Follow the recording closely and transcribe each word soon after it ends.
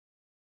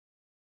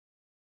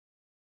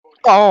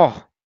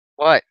Oh!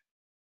 What?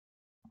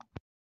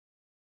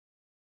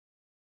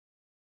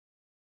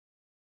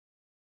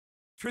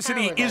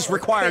 Electricity is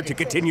required to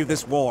continue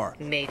this war.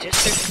 Major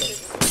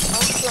systems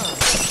offline.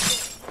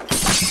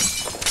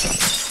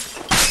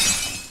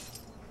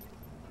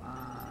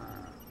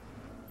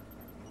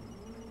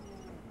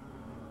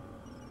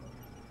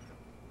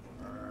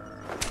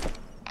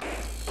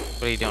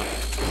 What are you doing?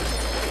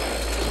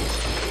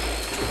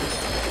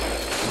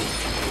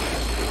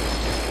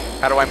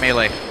 How do I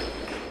melee?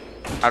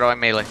 How do I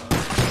melee?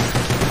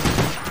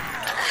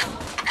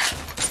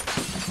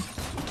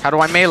 How do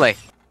I melee?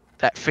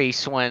 That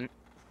face went.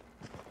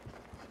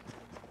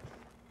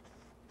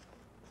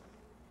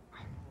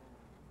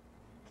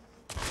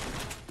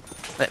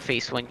 That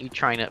face when you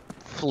trying to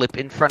flip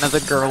in front of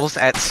the girls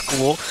at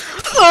school.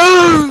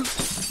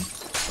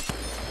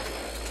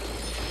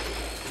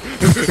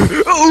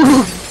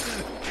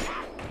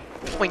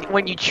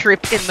 When you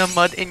trip in the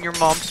mud and your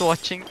mom's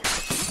watching.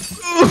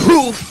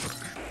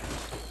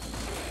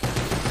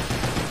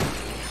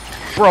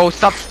 Bro,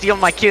 stop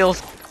stealing my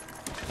kills.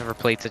 Never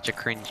played such a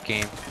cringe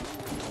game.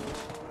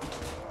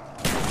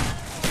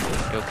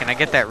 Yo, can I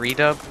get that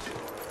redub?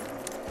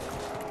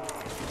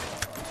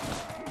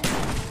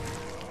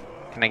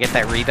 Can I get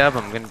that redub?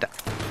 I'm gonna die.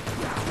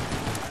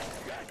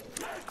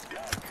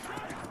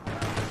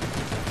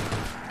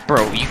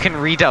 Bro, you can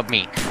redub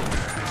me.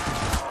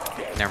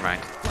 Never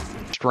mind.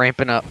 Just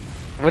ramping up.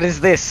 What is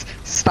this?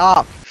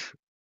 Stop!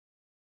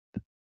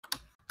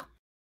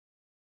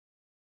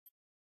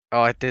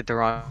 Oh, I did the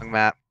wrong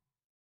map.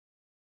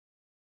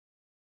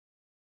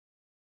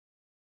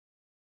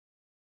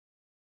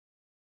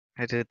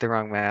 I did the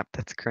wrong map.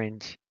 That's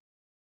cringe.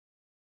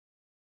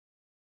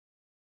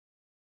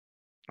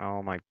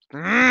 Oh my.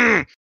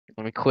 Let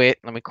me quit.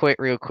 Let me quit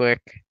real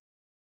quick.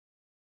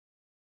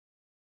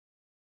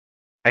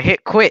 I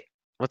hit quit.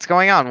 What's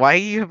going on? Why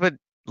do you have a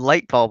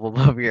light bulb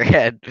above your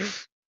head?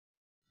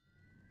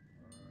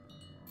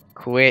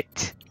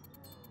 Quit.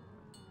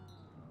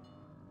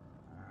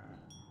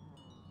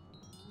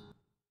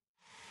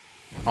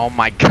 Oh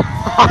my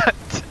god.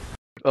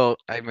 Oh,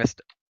 I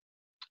missed.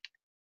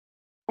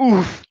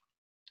 Oof.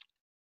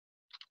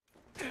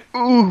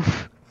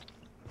 Oof.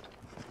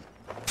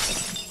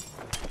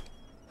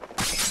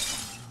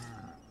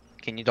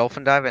 Can you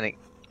dolphin dive in it?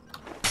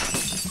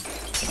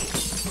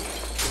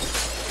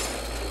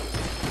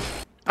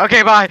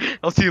 Okay, bye.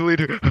 I'll see you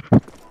later.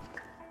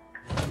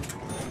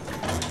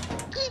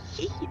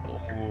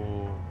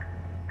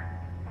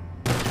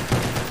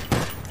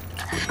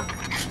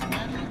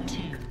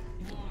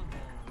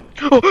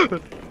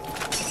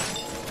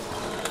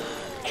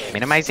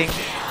 Minimizing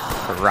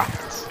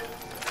corrupts.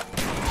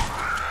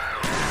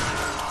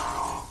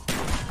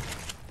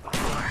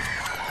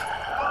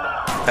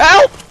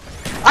 Help!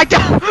 I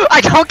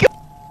don't get.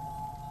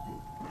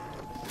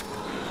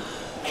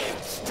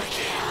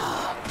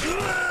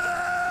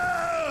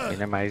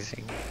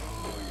 Minimizing.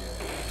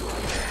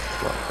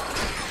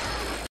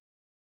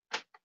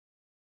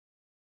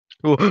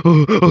 Let's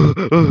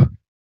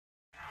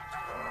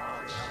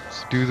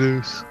do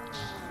this.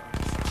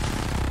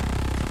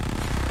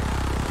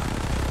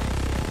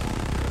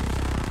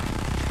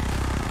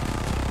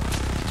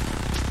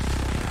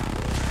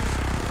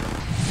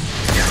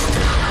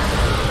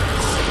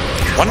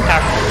 One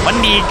tap,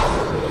 one dig,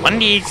 one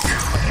dig.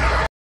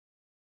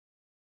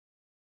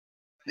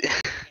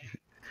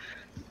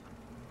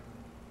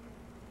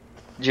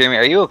 Jeremy,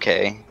 are you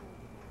okay?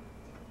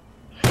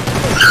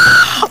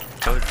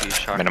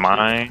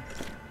 Minimize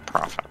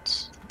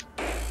profits.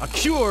 A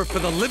cure for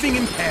the living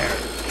impaired.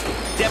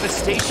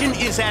 Devastation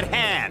is at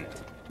hand.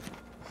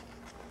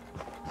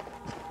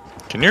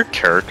 Can your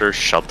character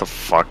shut the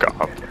fuck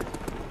up?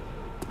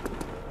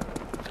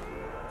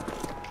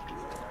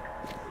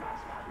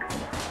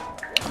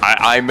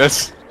 I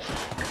miss.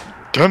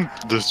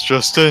 This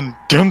just in.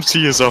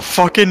 Dempsey is a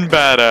fucking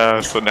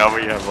badass. So now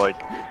we have like.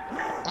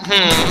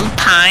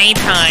 Pi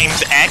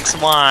times x,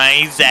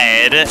 y, z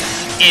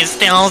is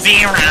still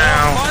 0.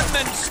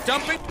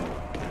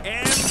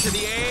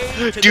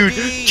 Dude,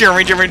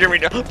 Jeremy, come here.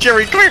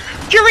 Jerry, look at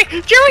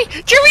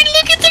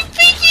the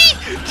piggy!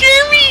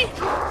 Jeremy!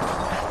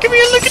 Come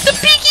here, look at the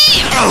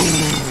piggy!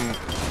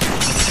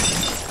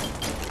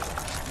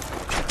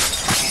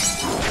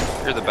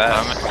 You're the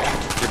best.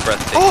 You're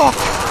breathtaking. Oh!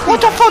 What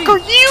the fuck are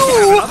you?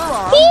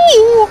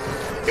 Oh!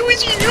 It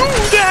was you,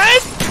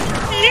 Dad!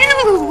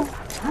 You!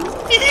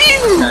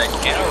 I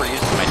can't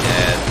overuse my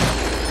dad.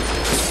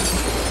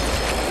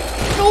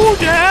 No,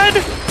 Dad!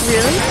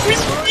 Really? It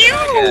was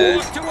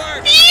you!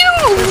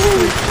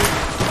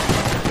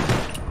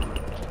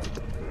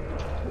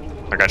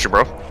 I got you,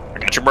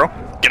 bro.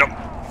 Get him.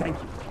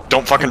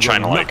 Don't fucking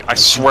shine a light. I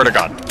swear to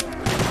God. Man,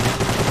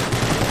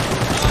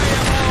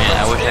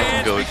 I wish I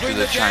could go to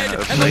the China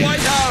place.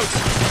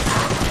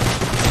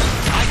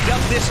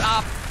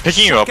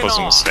 Picking you up was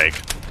a mistake.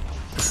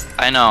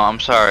 I know, I'm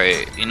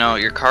sorry. You know,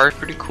 your car is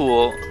pretty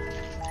cool,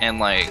 and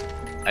like,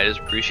 I just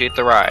appreciate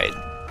the ride.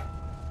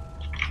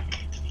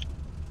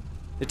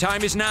 The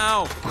time is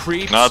now,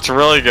 creeps. No, it's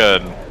really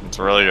good.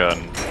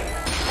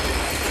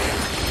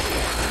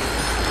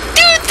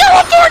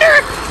 teleporter!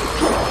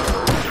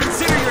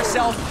 Consider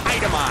yourself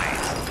itemized.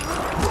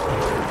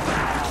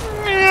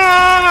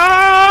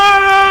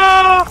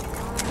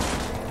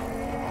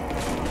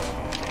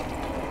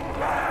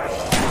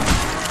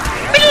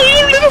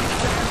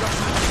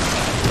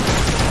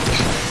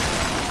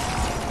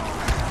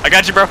 I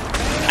got you, bro.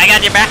 I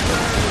got you back.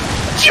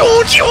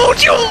 Joe,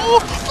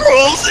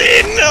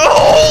 frozen.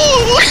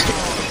 No.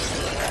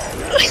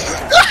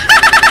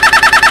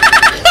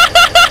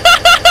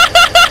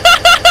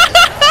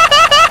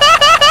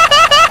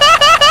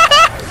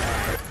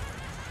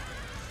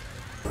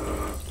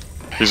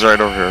 He's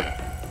right over here.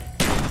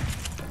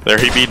 There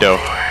he be, though.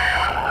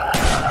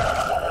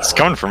 He's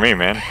coming for me,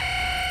 man.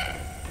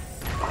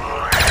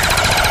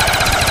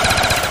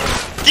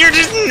 You're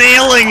just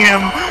nailing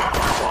him.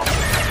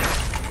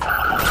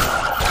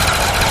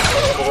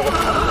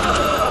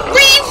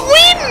 We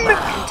win!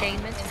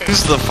 Containment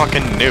Who's the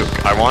fucking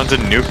nuke? I wanted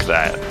to nuke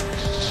that.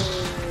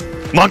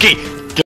 Monkey!